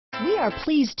We are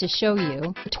pleased to show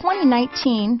you the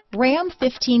 2019 Ram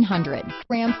 1500.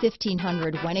 Ram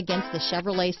 1500 went against the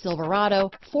Chevrolet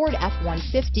Silverado, Ford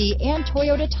F-150, and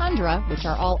Toyota Tundra, which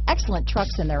are all excellent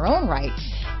trucks in their own right.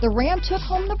 The Ram took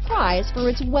home the prize for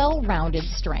its well-rounded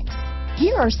strengths.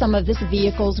 Here are some of this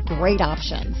vehicle's great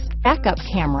options: backup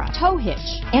camera, tow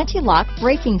hitch, anti-lock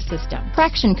braking system,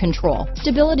 traction control,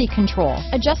 stability control,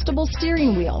 adjustable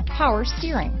steering wheel, power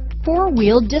steering,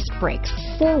 four-wheel disc brakes,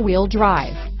 four-wheel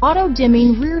drive,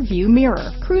 auto-dimming rear-view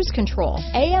mirror, cruise control,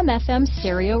 AM/FM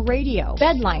stereo radio,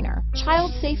 bedliner,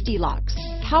 child safety locks,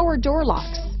 power door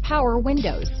locks, power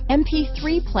windows,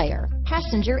 MP3 player,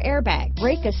 passenger airbag,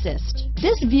 brake assist.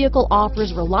 This vehicle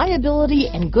offers reliability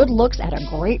and good looks at a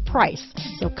great price.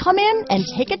 So come in and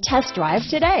take a test drive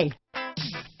today.